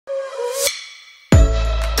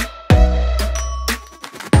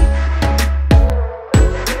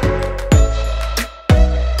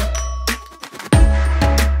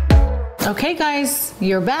Hey guys,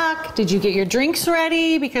 you're back. Did you get your drinks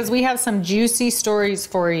ready? Because we have some juicy stories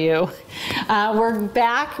for you. We're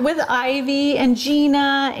back with Ivy and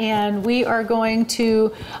Gina, and we are going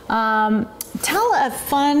to tell a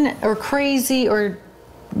fun or crazy or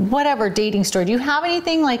whatever dating story. Do you have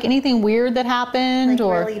anything, like anything weird that happened? Like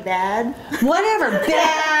or really bad? Whatever,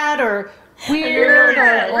 bad or weird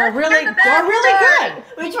or really good.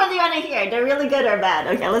 Which one do you want to hear? They're really good or bad?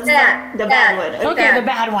 Okay, let's start the bad one. Okay, the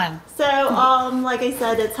bad one. So, like I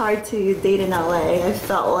said, it's hard to date in LA. I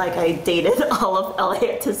felt like I dated all of LA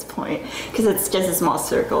at this point because it's just a small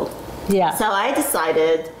circle. Yeah. So I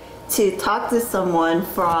decided to talk to someone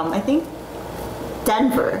from, I think,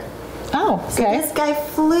 Denver. Oh, So okay. this guy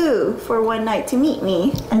flew for one night to meet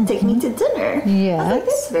me and take me to dinner. Yes. I was like,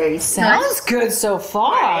 this is very Sounds good so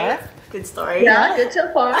far. Right? Good story. Yeah, good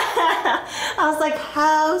so far. I was like,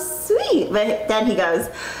 how sweet. But then he goes,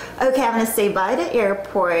 okay, I'm going to stay by the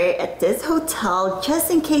airport at this hotel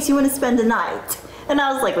just in case you want to spend the night. And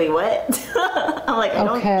I was like, wait, what? I'm like, I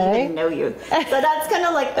don't even know you. So that's kind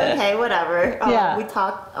of like, okay, whatever. Yeah. We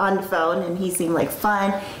talked on the phone and he seemed like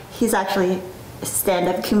fun. He's actually a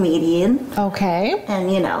stand-up comedian. Okay.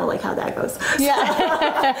 And you know, like how that goes.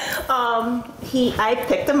 Yeah. I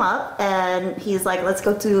picked him up and he's like, let's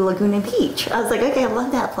go to Laguna Beach. I was like, okay, I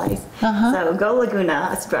love that place. So go Laguna,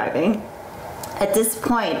 I was driving. At this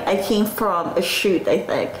point, I came from a shoot, I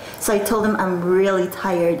think. So I told him I'm really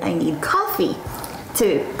tired, I need coffee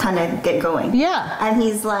to kind of get going. Yeah. And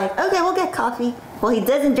he's like, okay, we'll get coffee. Well, he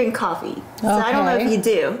doesn't drink coffee. So I don't know if you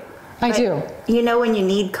do. I do. You know when you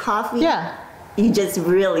need coffee? Yeah. You just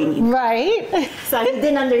really need coffee. Right. So he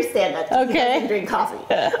didn't understand that. Okay. He doesn't drink coffee.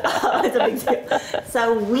 It's a big deal.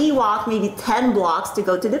 So we walked maybe 10 blocks to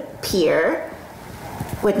go to the pier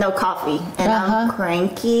with no coffee. And I'm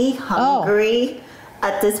cranky, hungry.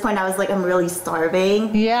 At this point, I was like, I'm really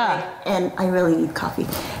starving. Yeah. And I really need coffee.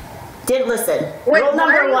 Didn't listen. Wait, Rule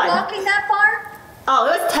number why are you one. walking that far? Oh,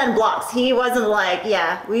 it was 10 blocks. He wasn't like,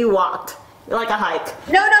 yeah, we walked. Like a hike.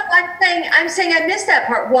 No, I'm saying I missed that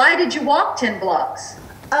part. Why did you walk 10 blocks?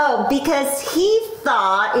 Oh, because he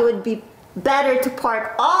thought it would be better to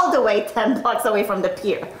park all the way 10 blocks away from the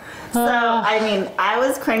pier. So, I mean, I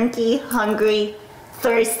was cranky, hungry,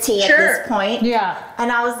 thirsty at this point. Yeah.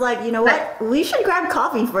 And I was like, you know what? We should grab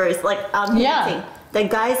coffee first. Like, I'm eating. The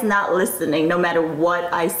guy's not listening no matter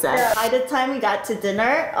what I said. Yeah. By the time we got to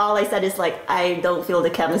dinner, all I said is like, I don't feel the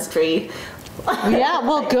chemistry. Yeah,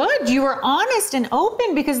 well, good. You were honest and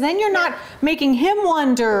open because then you're not making him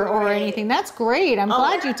wonder or anything. That's great. I'm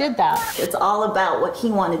glad you did that. It's all about what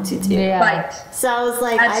he wanted to do. Yeah. Right. So I was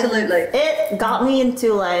like, absolutely. It got me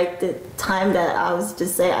into like the time that I was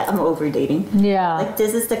just saying, I'm over dating. Yeah. Like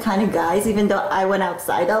this is the kind of guys, even though I went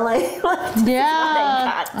outside LA, like, this is what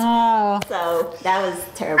I got. Oh. So that was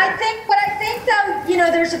terrible. I think though, you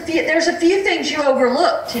know, there's a few things you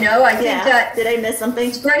overlooked, you know. I think that did I miss something?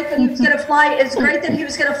 it's great that he was gonna fly. It's great that he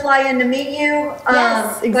was going to fly in to meet you.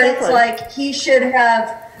 Yes, exactly. But it's like he should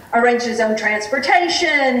have arranged his own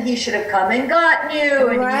transportation. He should have come and gotten you,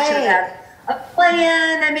 and you should have had a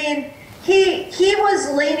plan. I mean, he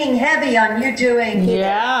was leaning heavy on you doing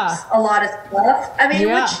a lot of stuff. I mean, which, you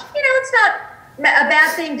know, it's not a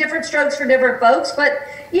bad thing. Different strokes for different folks, but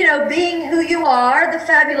you know, being who you are, the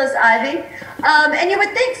fabulous Ivy, and you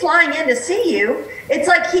would think flying in to see you, it's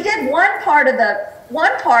like he did one part of the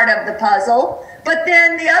puzzle, but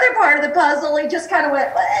then the other part of the puzzle, he just kind of went,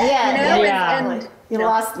 you know, and you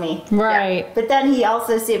lost me. Right. But then he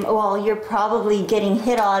also said, well, you're probably getting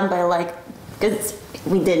hit on by like, because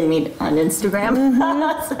we didn't meet on Instagram.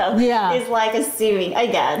 So he's like assuming,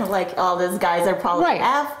 again, like all those guys are probably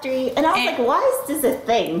after you. And I was like, why is this a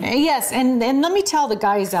thing? Yes, and let me tell the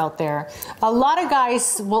guys out there, a lot of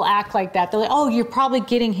guys will act like that. They're like, oh, you're probably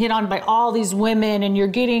getting hit on by all these women and you're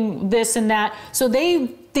getting this and that. So they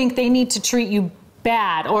think they need to treat you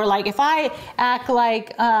bad, or like if I act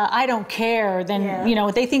like I don't care, then you know,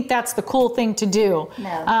 they think that's the cool thing to do.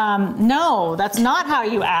 No, that's not how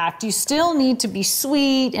you act. You still need to be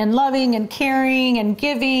sweet and loving and caring and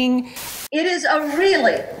giving. It is a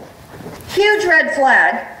really huge red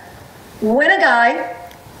flag when a guy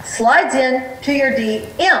slides in to your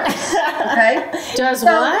DMs. Okay, does so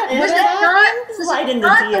what?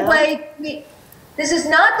 This is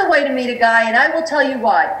not the way to meet a guy, and I will tell you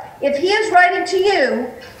why. If he is writing to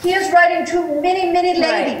you, he is writing to many, many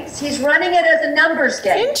ladies. He's running it as a numbers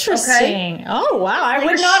game. Interesting. Okay? Oh, wow. I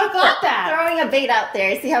would not have thought that. Throwing a bait out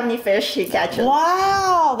there, see how many fish he catches.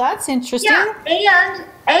 Wow, that's interesting. Yeah,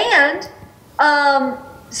 and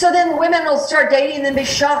so then women will start dating and then be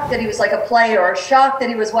shocked that he was like a player or shocked that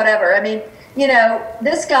he was whatever. I mean, you know,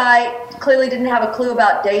 this guy clearly didn't have a clue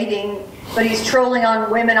about dating. but he's trolling on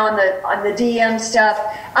women on the DM stuff.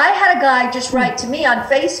 I had a guy just write to me on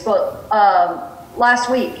Facebook last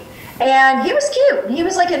week, and he was cute. He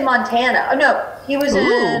was like in Montana. Oh no, he was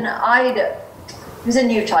in Idaho. He was in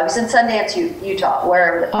Utah. He was in Sundance, Utah,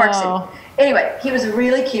 wherever, Park City. Anyway, he was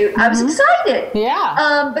really cute. I was excited.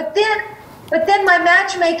 Yeah. But then my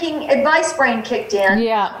matchmaking advice brain kicked in.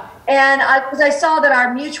 Yeah. And I saw that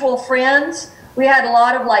our mutual friends, we had a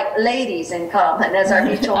lot of like ladies in common as our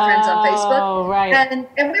mutual friends on Facebook. Oh, right.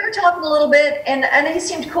 And we were talking a little bit, and he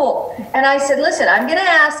seemed cool. And I said, listen, I'm going to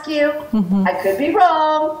ask you, I could be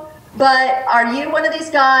wrong, but are you one of these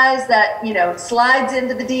guys that, you know, slides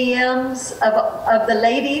into the DMs of the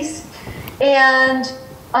ladies? And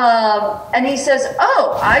he says,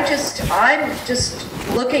 oh, I'm just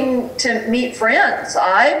looking to meet friends.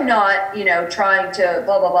 I'm not, you know, trying to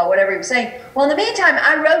blah, blah, blah, whatever he was saying. Well, in the meantime,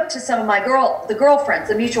 I wrote to some of my the girlfriends,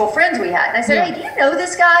 the mutual friends we had. And I said, hey, do you know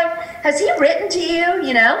this guy? Has he written to you,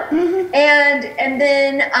 you know? And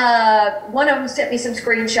then one of them sent me some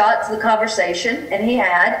screenshots of the conversation, and he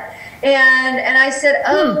had. And I said,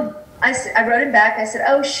 oh, I wrote him back. I said,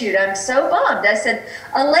 oh, shoot, I'm so bummed. I said,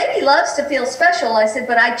 a lady loves to feel special. I said,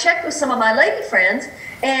 but I checked with some of my lady friends,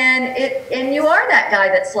 and you are that guy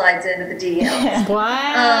that slides into the DM.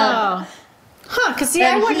 Wow. Because see,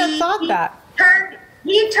 I wouldn't have thought that.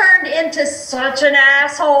 He turned into such an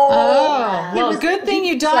asshole. Oh, well, good thing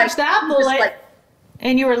you dodged that bullet.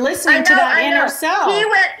 And you were listening to that inner self.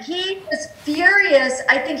 He was furious.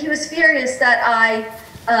 I think he was furious that I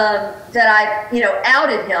you know,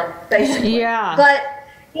 outed him, basically. Yeah. But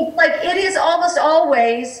it's like, it is almost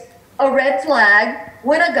always a red flag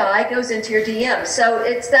when a guy goes into your DM. So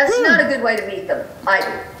that's not a good way to meet them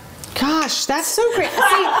either. Gosh, that's so great. See,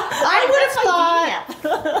 I would have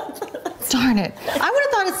thought, darn it, I would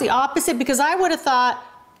have thought it's the opposite, because I would have thought,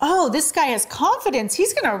 oh, this guy has confidence.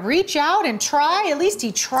 He's going to reach out and try. At least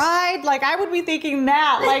he tried. Like, I would be thinking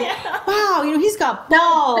that. Like, wow, you know, he's got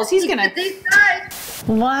balls. He's going to.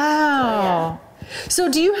 Wow. So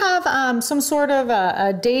do you have some sort of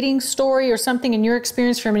a dating story or something in your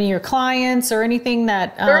experience from any of your clients or anything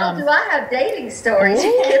that... Girl, do I have dating stories?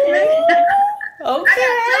 You kidding me? Okay.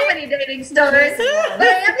 I got so many dating stories. But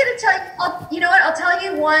I am going to tell you, you know what? I'll tell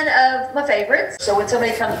you one of my favorites. So when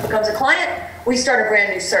somebody becomes a client, we start a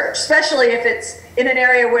brand new search, especially if it's in an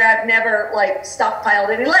area where I've never like stockpiled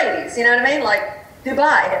any ladies, you know what I mean? Like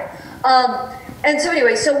Dubai. And so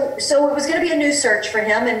anyway, so it was going to be a new search for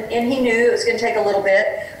him, and he knew it was going to take a little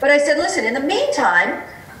bit. But I said, listen, in the meantime,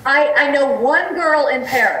 I know one girl in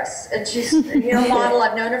Paris, and she's a model.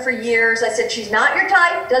 I've known her for years. I said, she's not your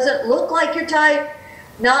type, doesn't look like your type,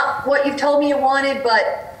 not what you've told me you wanted,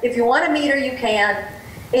 but if you want to meet her, you can.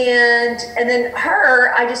 And then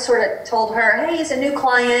I just sort of told her, hey, he's a new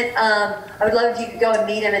client. I would love if you could go and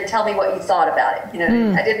meet him and tell me what you thought about it. You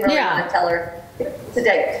know, I didn't really want to tell her it's a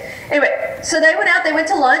date. Anyway, so they went out, they went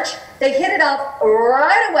to lunch, they hit it off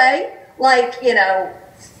right away, like, you know,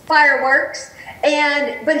 fireworks.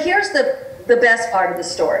 But here's the best part of the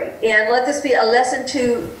story, and let this be a lesson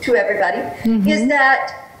to everybody, is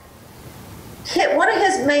that one of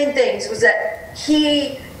his main things was that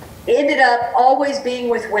he ended up always being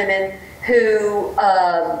with women who,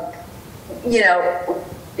 you know,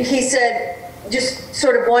 he said just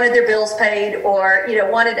sort of wanted their bills paid, or, you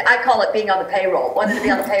know, I call it being on the payroll, wanted to be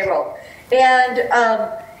on the payroll.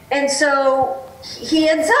 And so he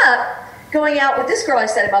ends up going out with this girl I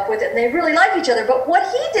set him up with, and they really like each other. But what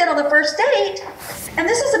he did on the first date, and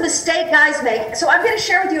this is a mistake guys make, so I'm going to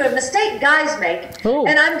share with you a mistake guys make,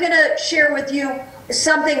 and I'm going to share with you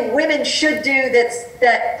something women should do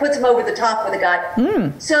that puts them over the top with a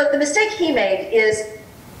guy. So the mistake he made is,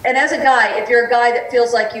 and as a guy, if you're a guy that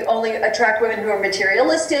feels like you only attract women who are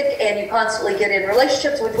materialistic, and you constantly get in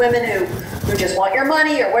relationships with women who just want your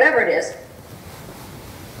money or whatever it is,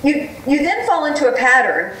 you then fall into a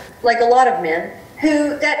pattern, like a lot of men,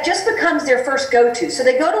 that just becomes their first go-to. So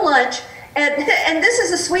they go to lunch, and this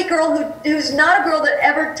is a sweet girl who's not a girl that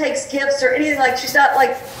ever takes gifts or anything. Like, she's not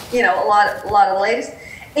like, you know, a lot of ladies.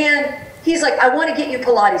 And he's like, I want to get you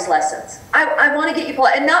Pilates lessons. I want to get you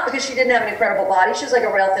Pilates. And not because she didn't have an incredible body. She was like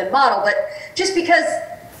a real thin model, but just because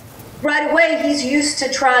right away he's used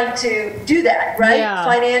to trying to do that, right? Yeah.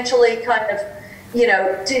 Financially kind of, you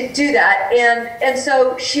know, to do that. And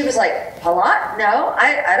so she was like, Pilates? No,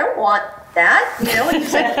 I don't want that. You know, and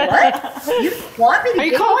he's like, what? You want me to get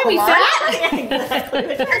you Pilates? Are you calling me fat?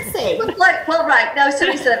 She was like, well, right. No,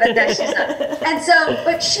 somebody said that she's not. And so,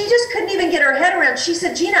 but she just couldn't even get her head around. She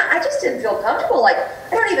said, Gina, I just didn't feel comfortable. Like, I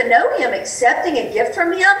don't even know him accepting a gift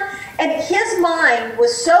from him. And his mind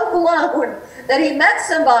was so blown that he met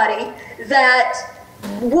somebody that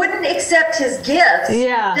wouldn't accept his gifts,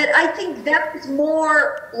 Yeah. that I think that is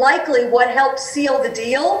more likely what helped seal the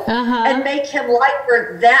deal and make him like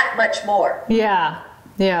her that much more. Yeah.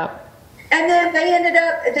 Yeah. And then they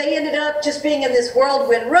ended up just being in this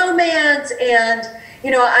whirlwind romance, and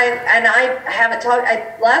I haven't talked.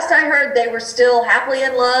 Last I heard, they were still happily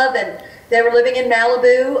in love, and they were living in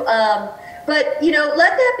Malibu. But let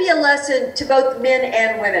that be a lesson to both men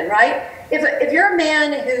and women, right? If you're a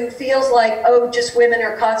man who feels like, oh, just women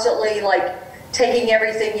are constantly like taking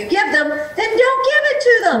everything you give them, then don't give it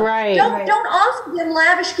to them. Right. Don't offer them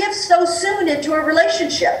lavish gifts so soon into a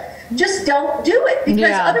relationship. Just don't do it,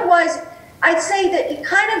 because otherwise, I'd say that it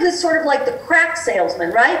kind of is sort of like the crack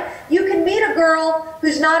salesman, right? You can meet a girl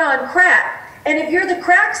who's not on crack, and if you're the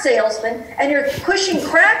crack salesman and you're pushing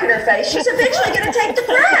crack in her face, she's eventually going to take the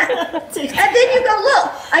crack. And then you go, look,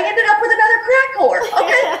 I ended up with another crack whore.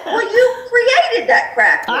 Okay, well, you created that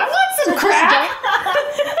crack whore. I want some crack.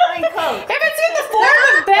 If it's in the form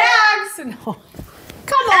of bags. No.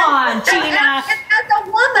 Come on, Gina.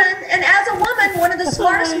 And as a woman, one of the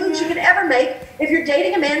smartest moves you could ever make, if you're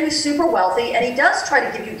dating a man who's super wealthy and he does try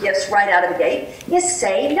to give you gifts right out of the gate, is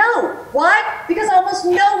say no. Why? Because almost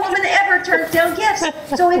no woman ever turns down gifts.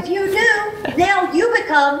 So if you do, now you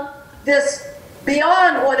become this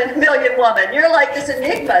beyond 1 in a million woman. You're like this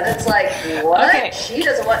enigma that's like, what? Okay. She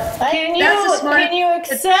doesn't want. Can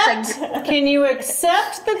you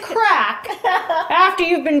accept the crack after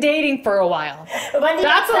you've been dating for a while? That's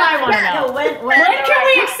what I want to know. When can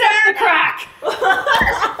we accept the crack?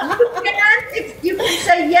 You can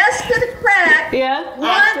say yes to the crack. Yeah.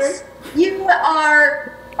 Once you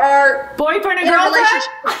are boyfriend and in girlfriend. A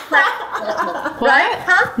relationship. Right? What?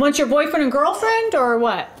 Huh? Once your boyfriend and girlfriend, or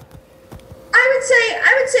what? I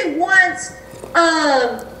would say once.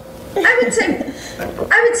 I would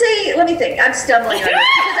say. Let me think. I'm stumbling on it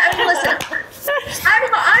because listen. I'm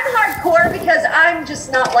hardcore because I'm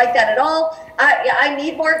just not like that at all. I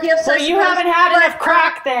need more gifts. So you haven't had enough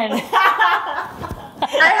crack then.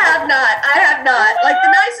 I have not. Like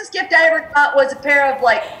the nicest gift I ever got was a pair of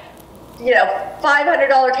like,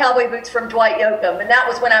 $500 cowboy boots from Dwight Yoakam, and that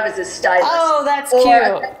was when I was his stylist. Oh, that's cute.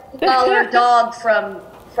 cute. Or a dog from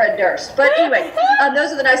Fred Durst. But anyway,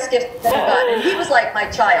 those are the nice gifts that I got. And he was like my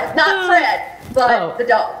child. Not Fred, but the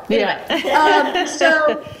dog. Anyway,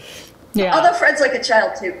 although Fred's like a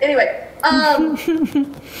child too. Anyway,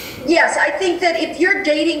 yes, I think that if you're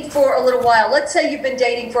dating for a little while, let's say you've been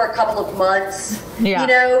dating for a couple of months, and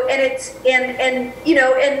it's,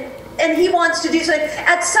 and he wants to do something,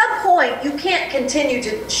 at some point you can't continue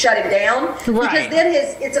to shut him down, because then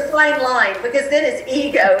it's a fine line, because then his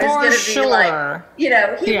ego is going to be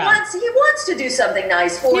like, he wants to do something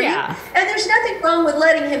nice for you, and there's nothing wrong with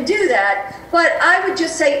letting him do that. But I would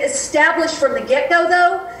just say establish from the get-go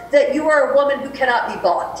though that you are a woman who cannot be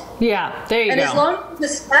bought. Yeah, there you go. And as long as you've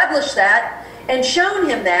established that and shown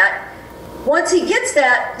him that, once he gets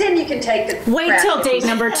that, then you can take the wait till date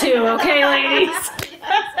number 2, okay, ladies?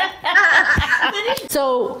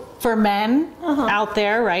 So for men out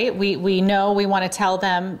there, right, we know we want to tell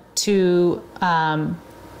them to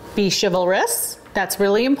be chivalrous. That's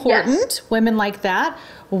really important. Yes. Women like that.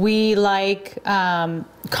 We like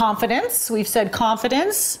confidence. We've said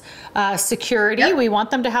confidence, security. Yep. We want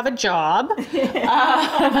them to have a job.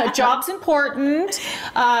 A job's important.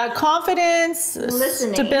 Confidence,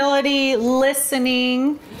 listening. Stability,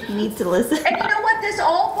 listening. You need to listen. And you know what? This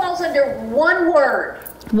all falls under one word.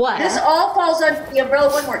 What? This all falls under the umbrella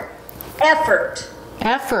of one word. Effort.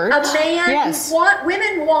 Effort. A man,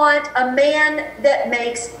 women want a man that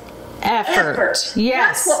makes effort.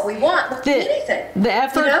 Yes. That's what we want. Anything. The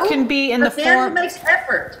effort can be in the form. A man who makes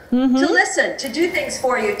effort to listen, to do things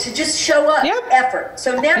for you, to just show up. Yep. Effort.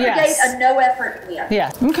 So never date a no effort man.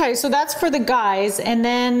 Yeah. Okay, so that's for the guys, and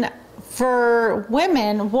then for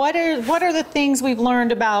women, what are the things we've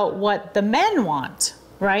learned about what the men want?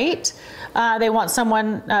 Right? They want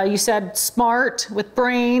someone, you said, smart, with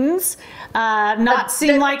brains, not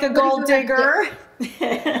seem like a gold digger.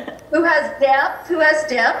 Who has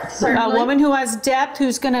depth, certainly. A woman who has depth,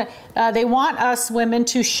 who's gonna, they want us women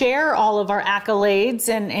to share all of our accolades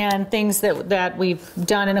and things that we've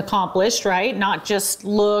done and accomplished, right? Not just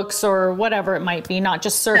looks or whatever it might be, not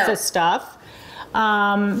just surface stuff.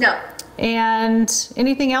 No. And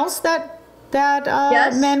anything else that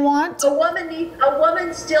men want? A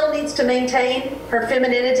woman still needs to maintain her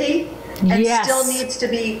femininity. and Yes. still needs to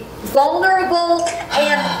be vulnerable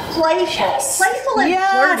and playful. Yes. Playful and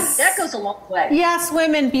Yes. flirty. That goes a long way. Yes,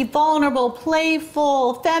 women, be vulnerable,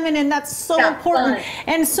 playful, feminine. That's so Yeah, important. fun.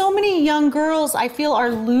 And so many young girls, I feel, are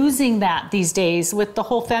losing that these days with the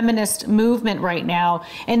whole feminist movement right now.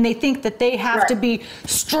 And they think that they have to be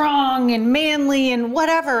strong and manly and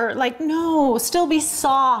whatever. Like, no, still be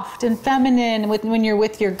soft and feminine when you're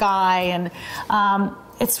with your guy. And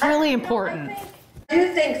it's really important. I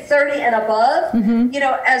do think 30 and above, you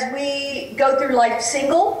know, as we go through life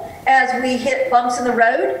single, as we hit bumps in the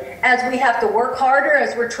road, as we have to work harder,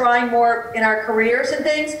 as we're trying more in our careers and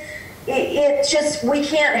things, it just, we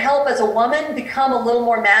can't help as a woman become a little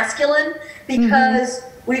more masculine because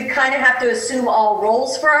we kind of have to assume all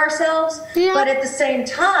roles for ourselves. Yeah. But at the same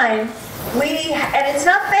time, and it's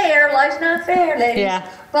not fair, life's not fair, ladies,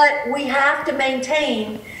 but we have to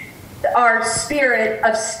maintain our spirit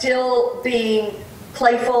of still being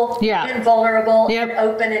playful and vulnerable and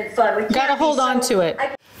open and fun. We gotta hold on to it.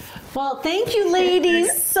 Well, thank you,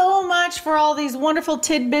 ladies, so much for all these wonderful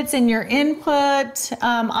tidbits and your input.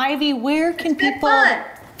 Ivy, where can people?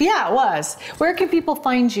 Yeah, it was. Where can people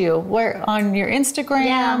find you? Where, on your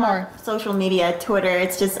Instagram or social media, Twitter?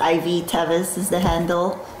 It's just Ivy Teves is the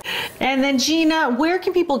handle. And then Gina, where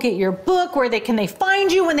can people get your book? Where can they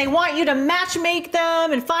find you when they want you to matchmake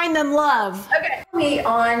them and find them love? Okay, me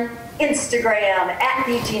on Instagram at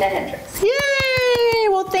the Gina Hendrix. Yay!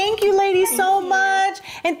 Well, thank you, ladies, so much.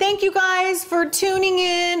 And thank you guys for tuning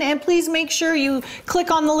in. And please make sure you click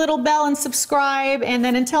on the little bell and subscribe. And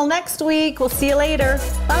then until next week, we'll see you later.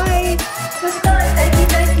 Bye. It was fun.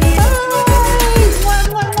 Thank you.